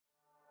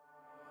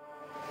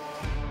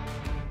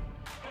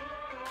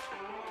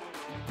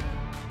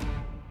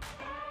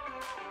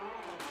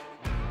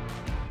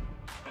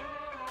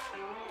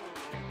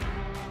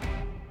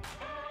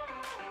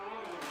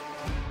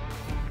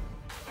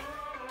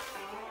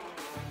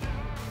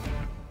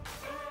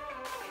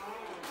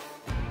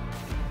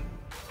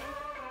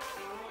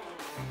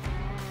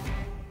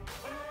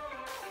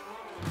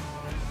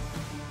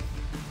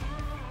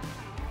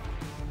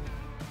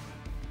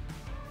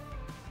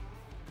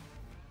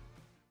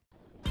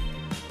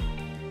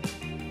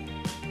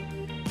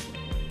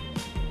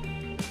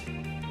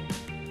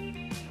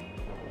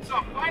So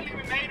finally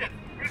we made it.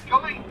 We're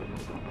going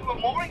to a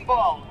mooring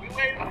ball. We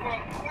waited for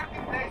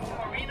 14 days in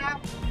the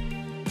arena.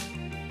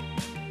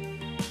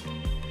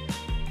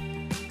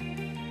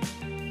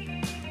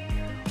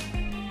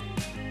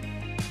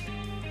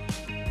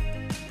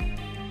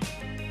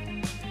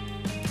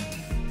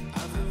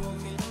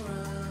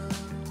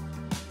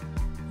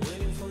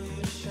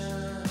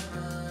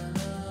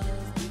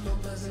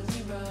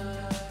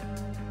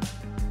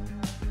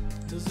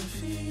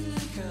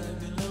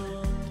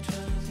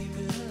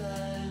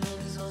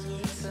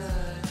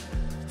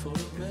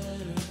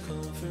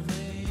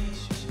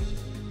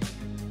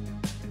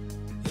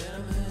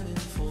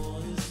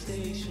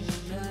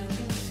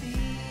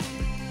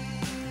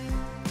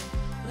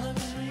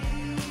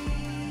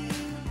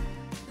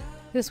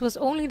 This was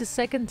only the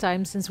second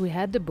time since we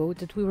had the boat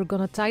that we were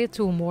gonna tie it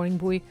to a mooring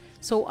buoy,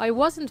 so I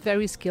wasn't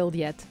very skilled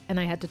yet and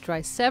I had to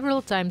try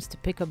several times to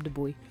pick up the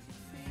buoy.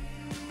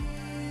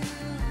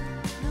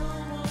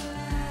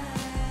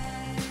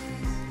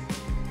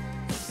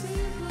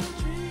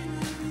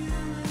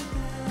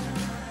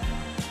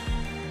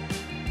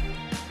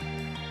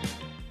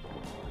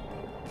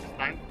 It's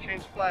time to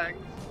change flags.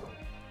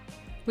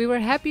 We were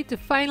happy to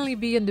finally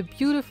be in the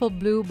beautiful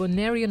blue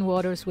Bonairean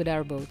waters with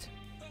our boat.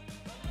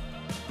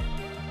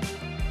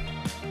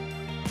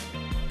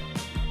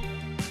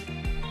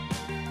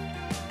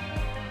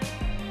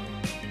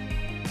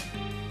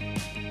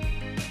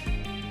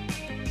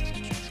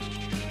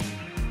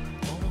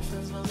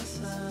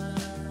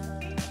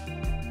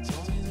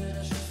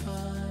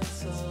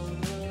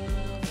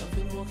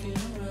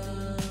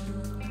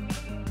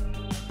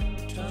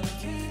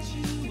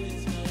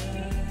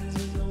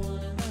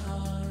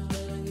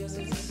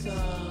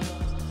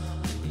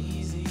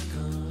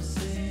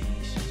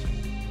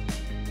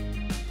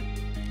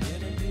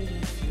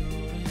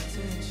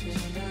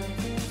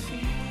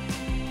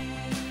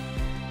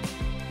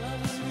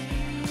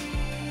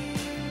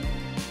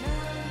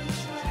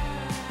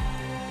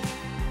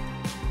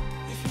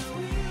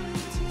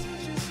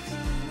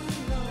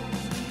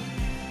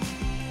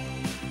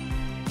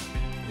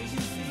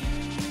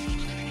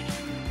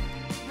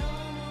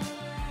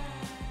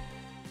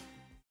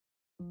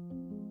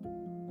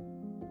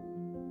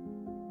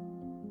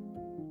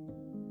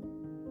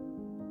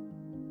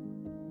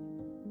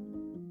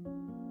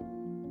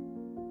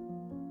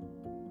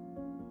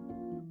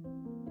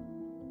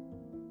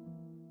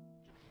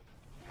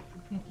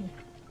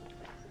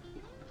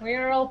 We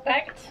are all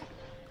packed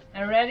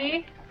and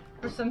ready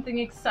for something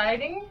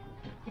exciting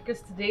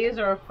because today is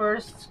our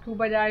first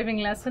scuba diving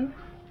lesson.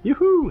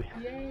 Yoo-hoo!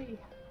 Yay!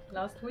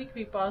 Last week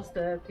we passed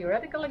the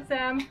theoretical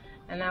exam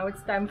and now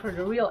it's time for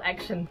the real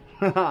action.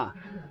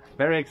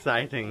 Very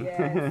exciting.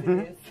 Yes, it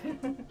is.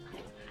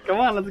 Come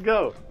on, let's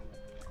go!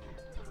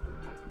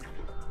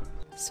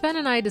 Sven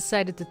and I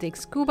decided to take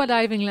scuba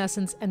diving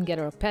lessons and get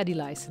our PADI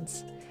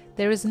license.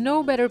 There is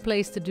no better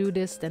place to do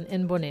this than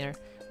in Bonaire,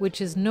 which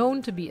is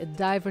known to be a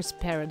diver's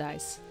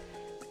paradise.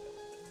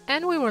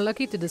 And we were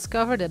lucky to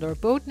discover that our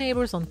boat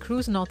neighbors on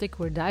Cruise Nautic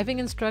were diving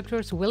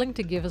instructors willing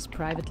to give us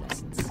private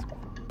lessons.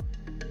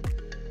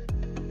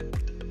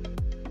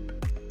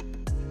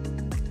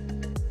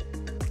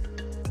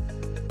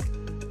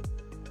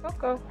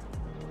 Coco.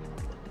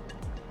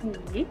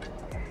 Hey.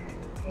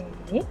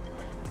 Hey.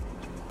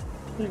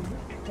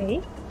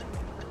 Hey.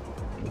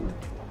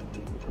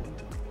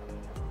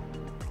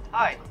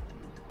 Hi!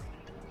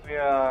 We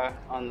are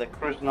on the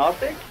Cruise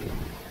Nautic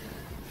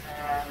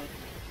and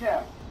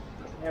yeah,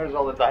 here's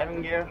all the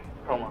diving gear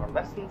from our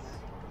lessons.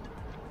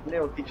 They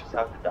will teach us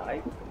how to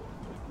dive.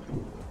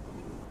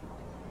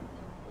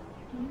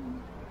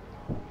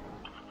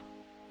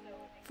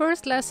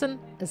 First lesson,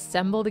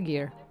 assemble the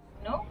gear.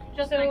 No,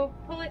 just so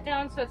pull it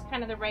down so it's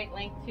kind of the right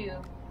length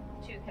to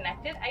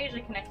connect it. I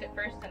usually connect it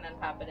first and then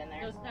pop it in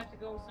there. It doesn't have to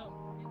go so.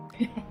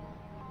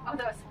 Oh,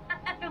 that was.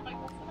 I'm like,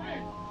 what's the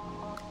matter?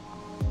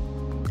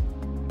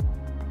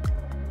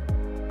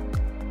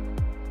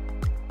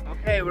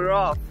 Okay, we're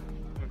off.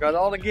 We got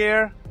all the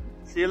gear.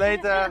 See you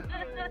later.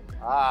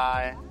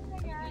 Bye.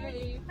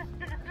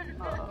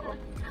 Oh,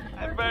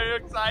 I'm very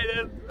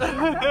excited.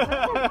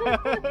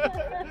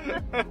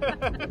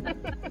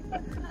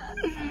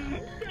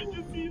 Can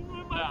you see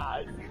my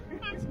eyes?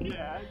 I'm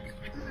scared.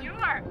 You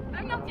are.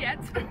 I'm not yet.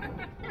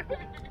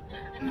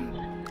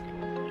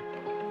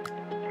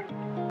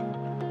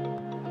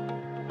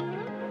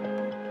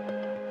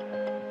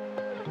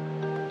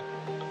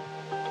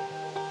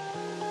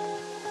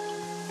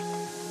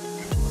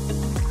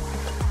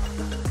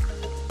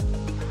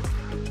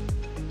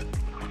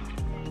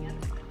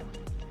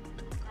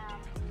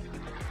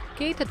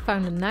 Kate had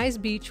found a nice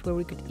beach where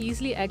we could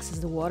easily access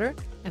the water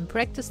and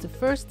practice the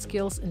first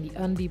skills in the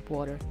undeep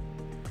water.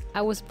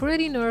 I was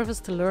pretty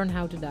nervous to learn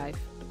how to dive,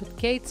 but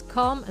Kate's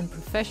calm and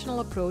professional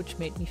approach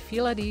made me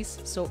feel at ease,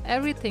 so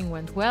everything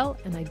went well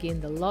and I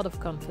gained a lot of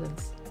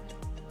confidence.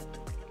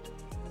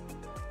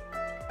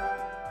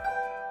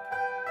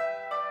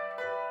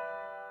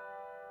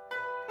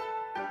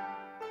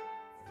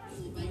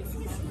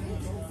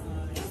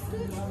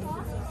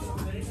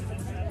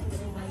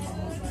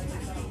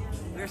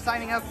 We're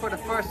signing up for the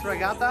first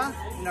regatta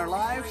in our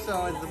life,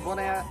 so it's the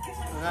Bonaire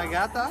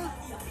Regatta.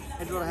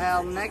 It will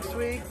held next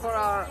week for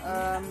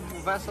our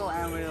vessel,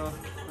 and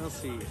we'll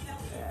see.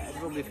 Yeah,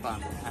 it will be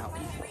fun, I hope.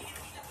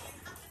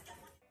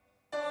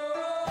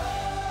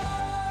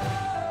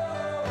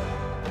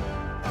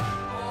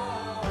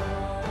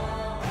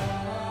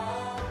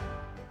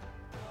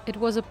 It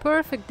was a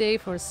perfect day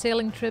for a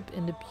sailing trip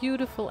in the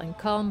beautiful and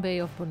calm bay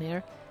of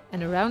Bonaire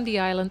and around the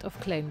island of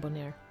Klein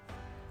Bonaire.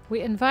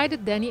 We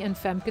invited Danny and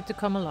Femke to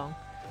come along.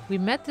 We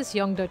met this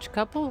young Dutch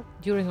couple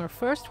during our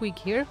first week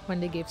here when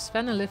they gave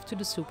Sven a lift to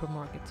the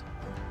supermarket.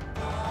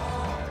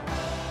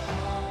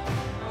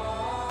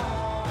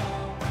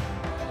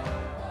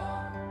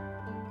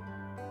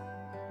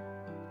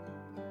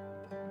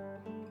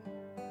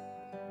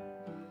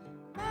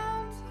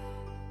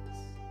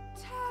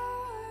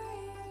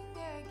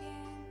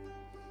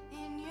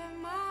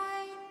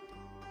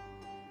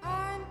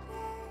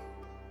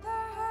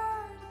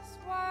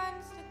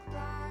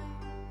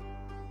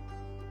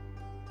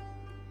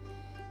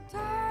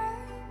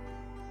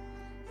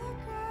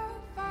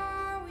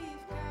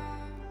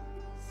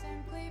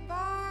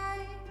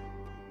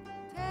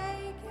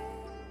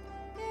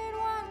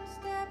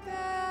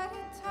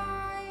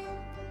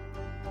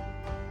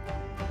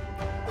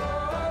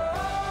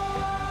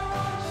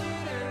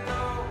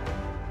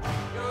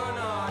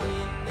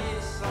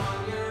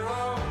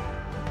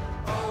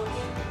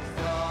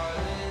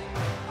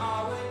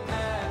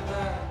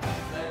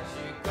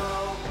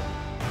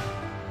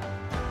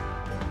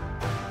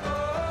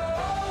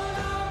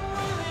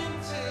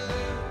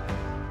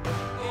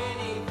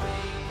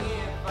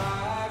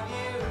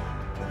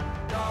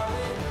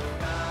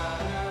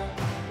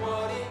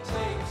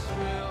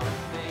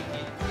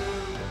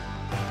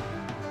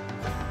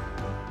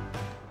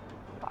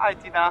 Hi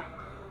Tina. Hi.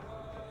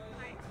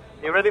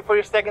 You ready for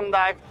your second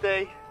dive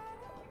today?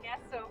 Guess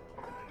so.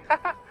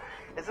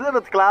 It's a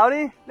little bit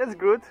cloudy, that's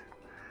good.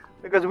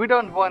 Because we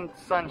don't want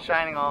sun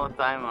shining all the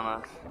time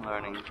on us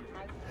learning.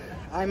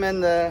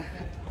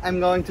 I'm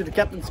going to the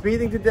captain's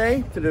meeting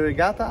today, to the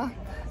regatta.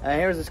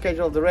 Here's the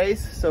schedule of the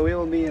race. So we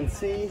will be in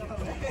sea.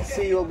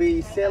 Sea will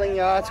be sailing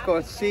yards,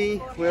 course C.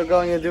 We're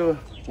going to do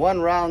one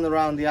round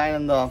around the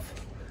island of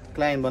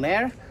Klein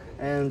Bonaire.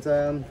 And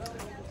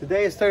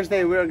today is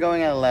Thursday, we're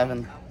going at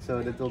 11.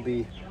 So that will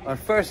be our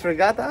first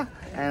regatta,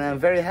 and I'm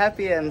very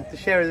happy and to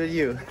share it with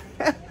you.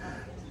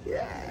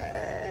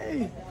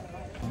 Yay!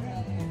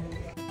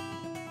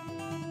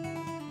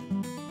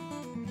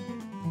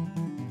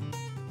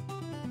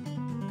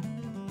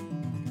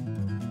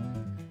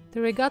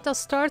 The regatta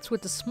starts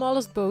with the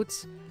smallest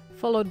boats,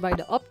 followed by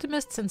the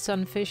optimists and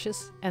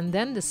sunfishes, and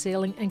then the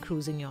sailing and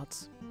cruising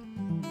yachts.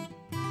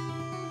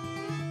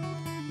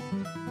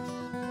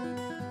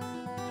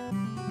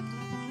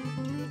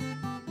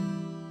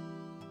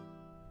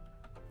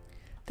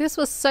 This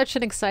was such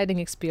an exciting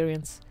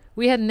experience.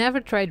 We had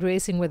never tried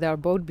racing with our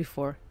boat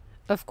before.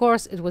 Of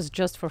course, it was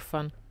just for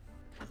fun.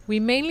 We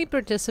mainly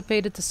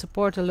participated to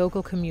support the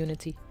local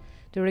community.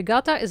 The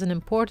regatta is an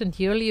important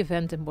yearly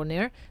event in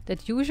Bonaire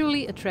that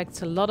usually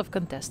attracts a lot of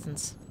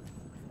contestants.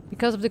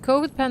 Because of the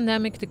COVID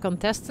pandemic, the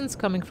contestants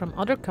coming from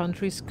other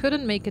countries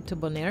couldn't make it to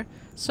Bonaire,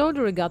 so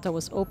the regatta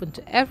was open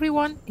to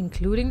everyone,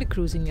 including the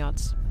cruising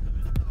yachts.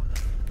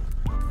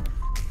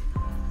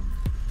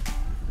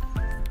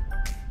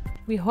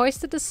 We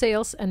hoisted the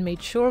sails and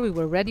made sure we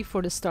were ready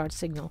for the start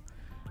signal.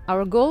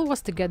 Our goal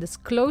was to get as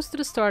close to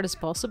the start as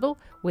possible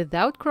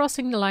without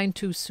crossing the line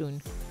too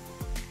soon.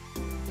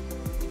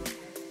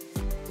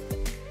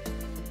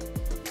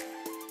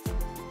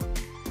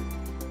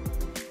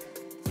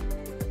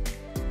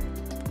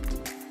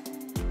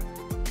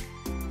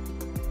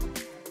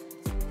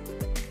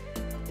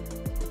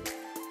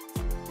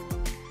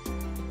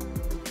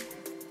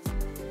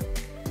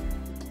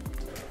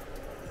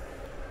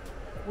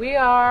 We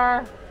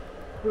are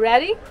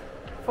ready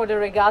for the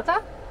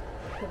regatta,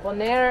 the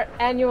Bonaire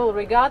annual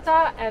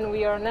regatta, and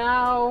we are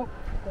now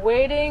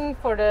waiting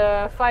for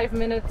the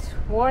 5-minute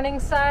warning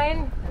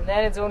sign, and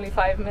then it's only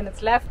 5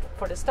 minutes left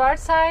for the start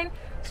sign.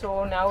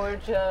 So now we're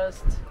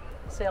just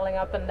sailing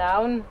up and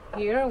down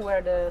here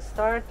where the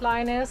start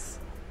line is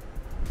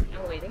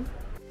and waiting.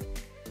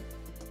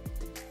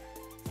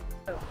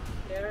 So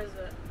there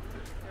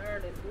are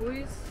the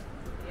buoys,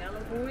 the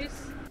yellow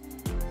buoys.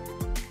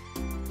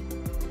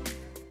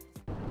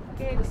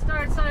 Okay, the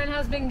start sign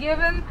has been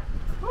given.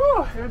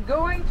 Whew, we're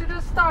going to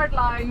the start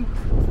line.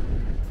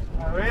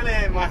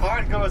 Really, my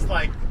heart goes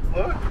like,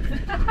 look.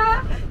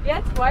 Yeah,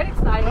 it's quite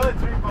exciting. Only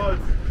 3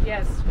 boats.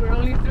 Yes, we're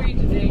only 3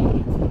 today.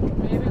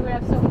 Maybe we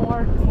have some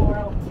more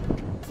tomorrow.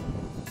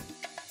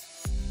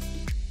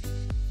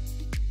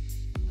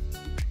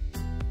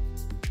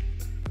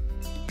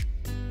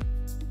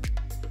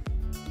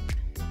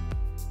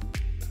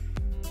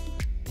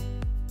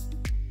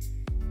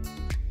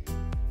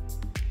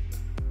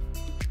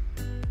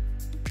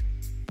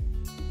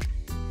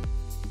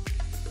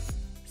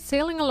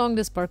 Sailing along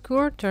this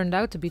parcours turned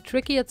out to be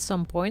tricky at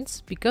some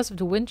points because of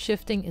the wind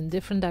shifting in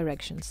different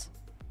directions.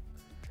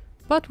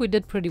 But we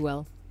did pretty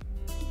well.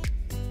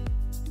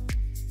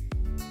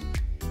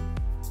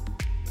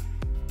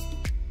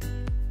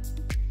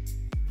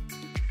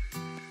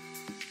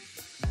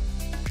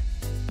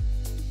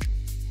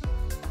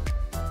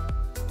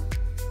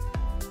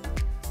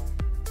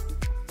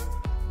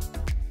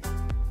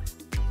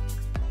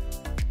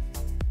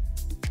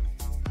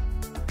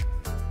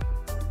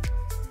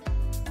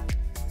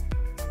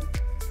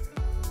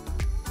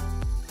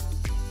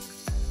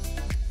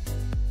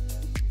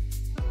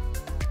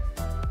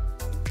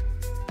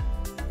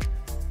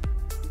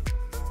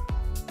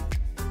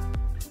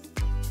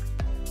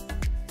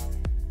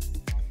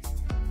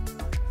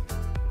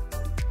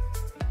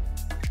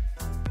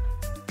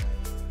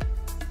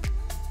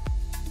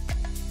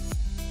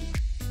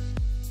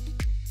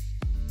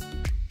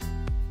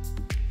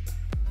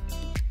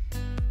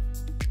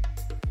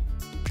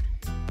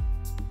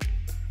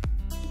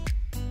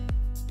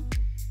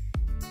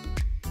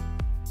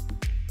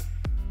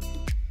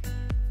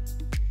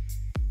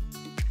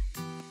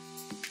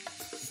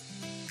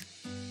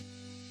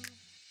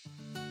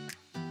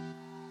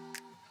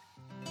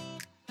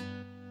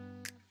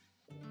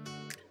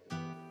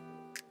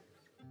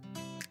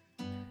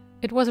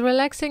 It was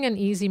relaxing and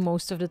easy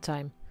most of the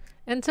time,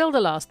 until the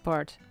last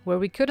part, where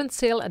we couldn't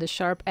sail at a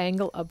sharp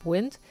angle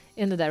upwind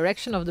in the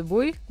direction of the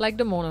buoy like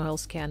the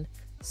monohulls can,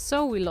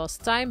 so we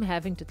lost time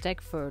having to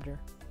tack further.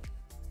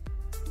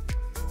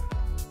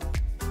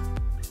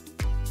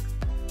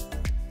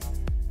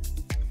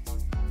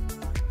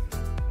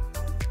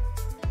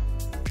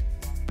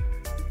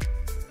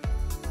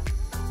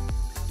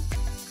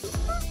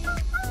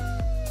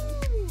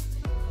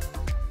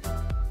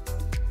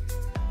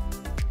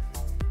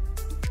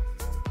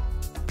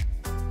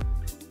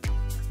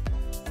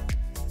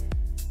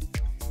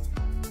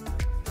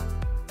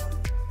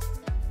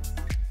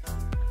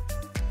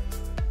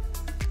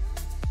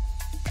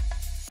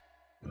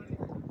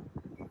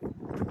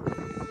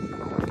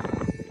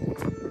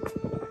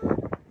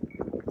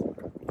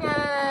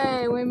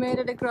 Yay! We made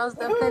it across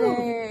the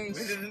finish!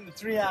 We did it in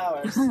 3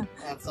 hours and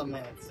some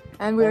minutes.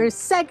 And we're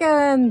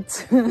second!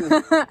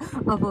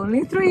 Of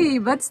only 3,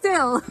 but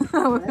still!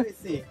 Let me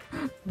see.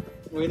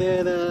 We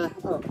did a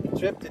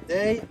trip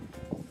today.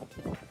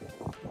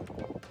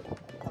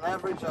 An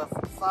average of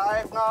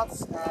 5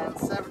 knots and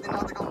 17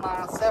 nautical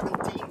miles.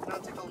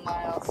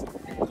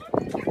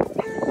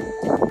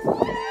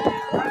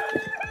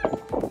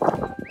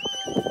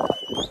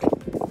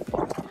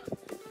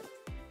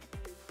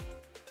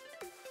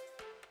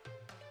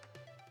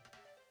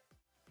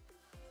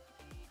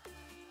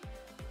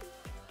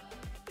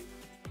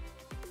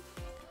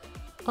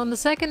 On the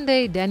second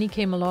day, Danny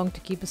came along to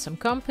keep us some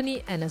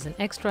company and as an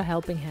extra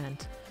helping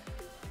hand.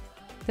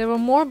 There were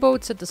more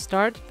boats at the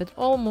start, but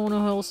all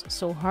monohulls,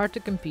 so hard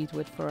to compete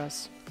with for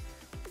us.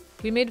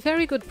 We made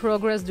very good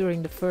progress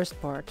during the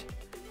first part.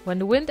 When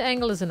the wind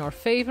angle is in our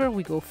favor,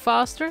 we go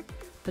faster,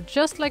 but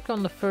just like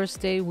on the first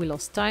day, we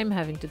lost time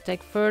having to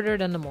tack further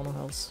than the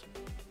monohulls.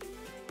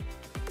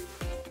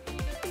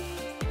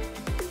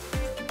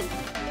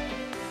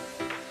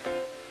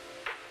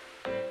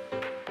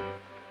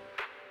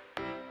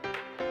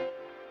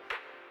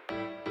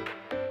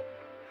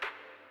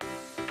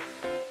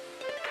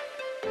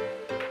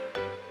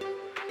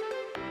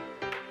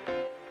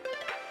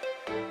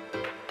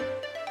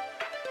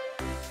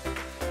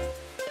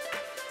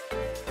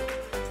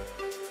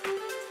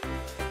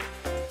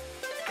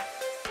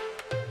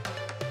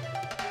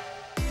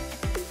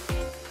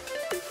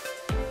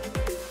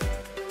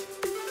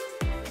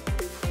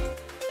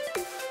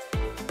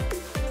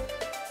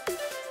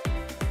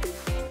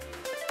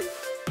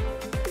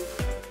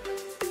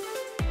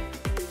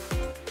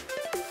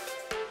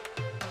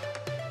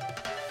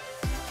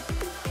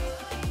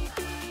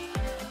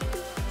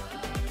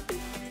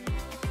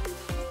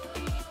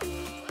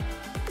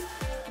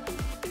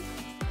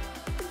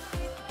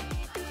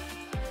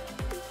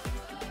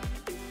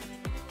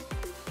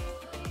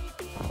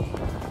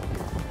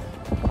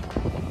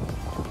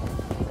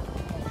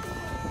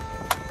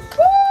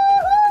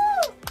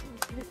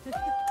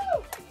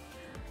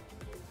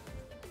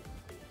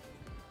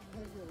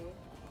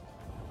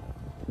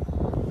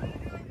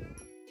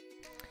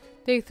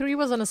 Day 3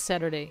 was on a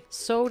Saturday,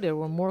 so there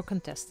were more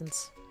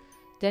contestants.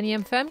 Danny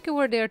and Femke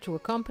were there to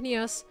accompany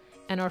us,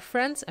 and our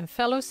friends and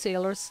fellow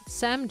sailors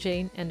Sam,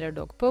 Jane and their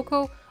dog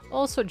Poco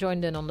also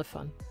joined in on the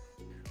fun.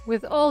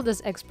 With all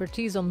this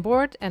expertise on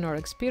board and our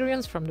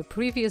experience from the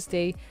previous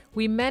day,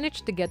 we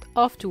managed to get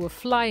off to a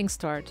flying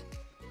start.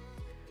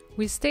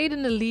 We stayed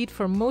in the lead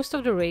for most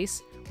of the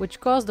race,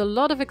 which caused a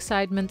lot of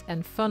excitement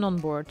and fun on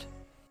board.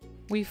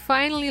 We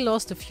finally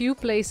lost a few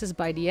places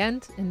by the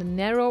end in the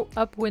narrow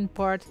upwind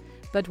part,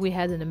 but we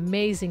had an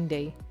amazing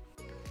day.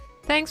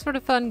 Thanks for the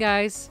fun,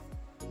 guys!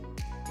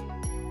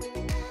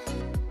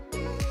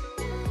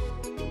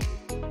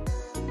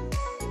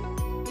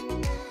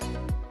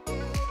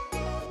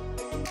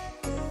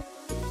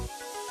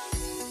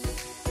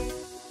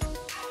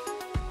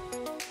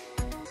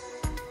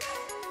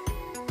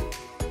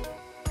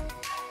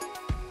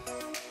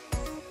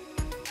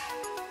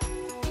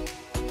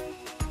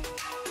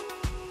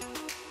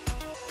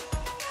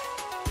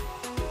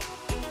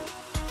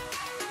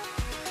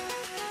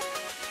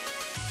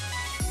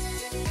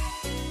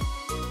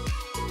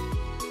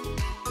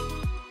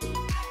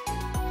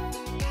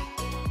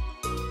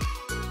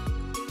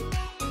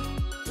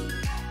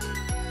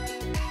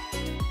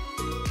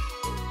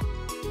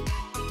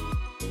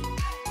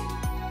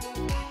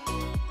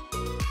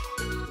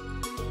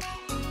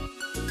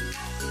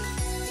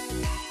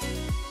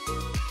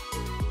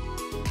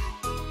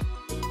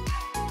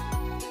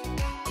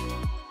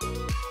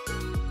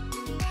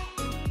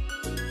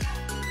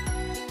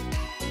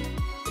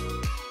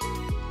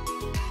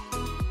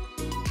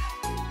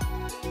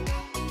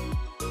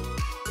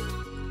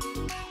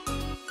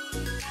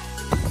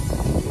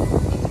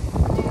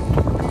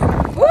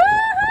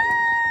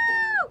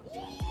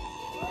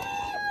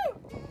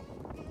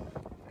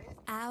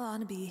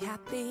 Be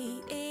happy,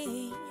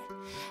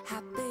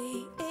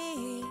 happy,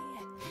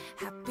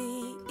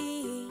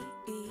 happy.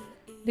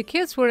 The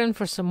kids were in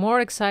for some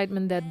more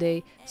excitement that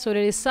day, so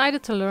they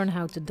decided to learn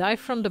how to dive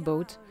from the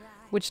boat,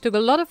 which took a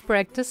lot of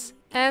practice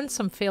and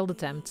some failed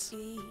attempts.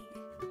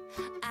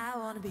 I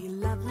wanna be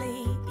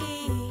lovely,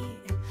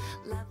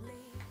 lovely.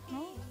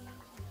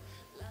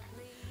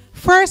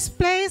 First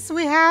place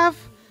we have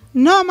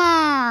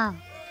Noma.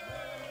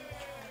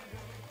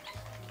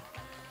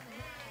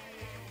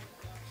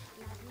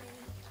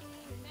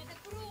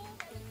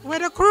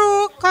 With the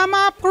crew, come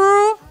up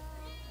crew.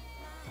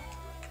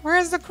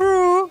 Where's the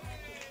crew?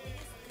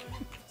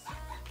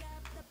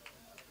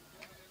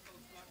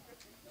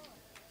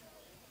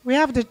 We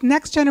have the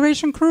next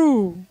generation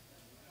crew.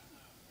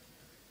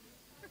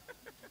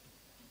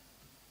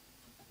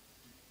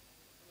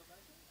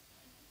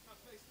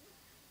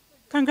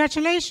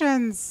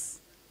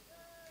 Congratulations.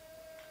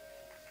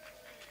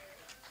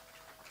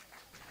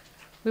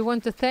 We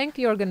want to thank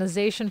the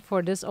organization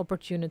for this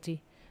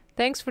opportunity.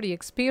 Thanks for the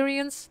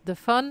experience, the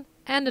fun,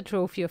 and the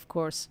trophy, of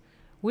course.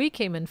 We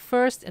came in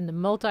first in the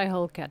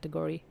multi-hull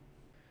category.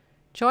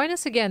 Join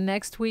us again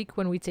next week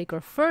when we take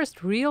our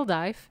first real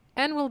dive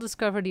and we'll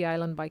discover the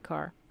island by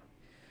car.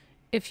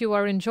 If you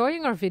are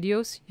enjoying our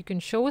videos, you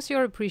can show us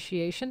your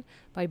appreciation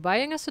by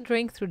buying us a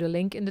drink through the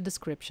link in the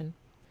description.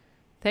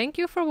 Thank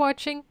you for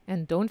watching,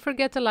 and don't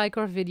forget to like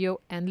our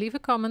video and leave a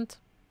comment.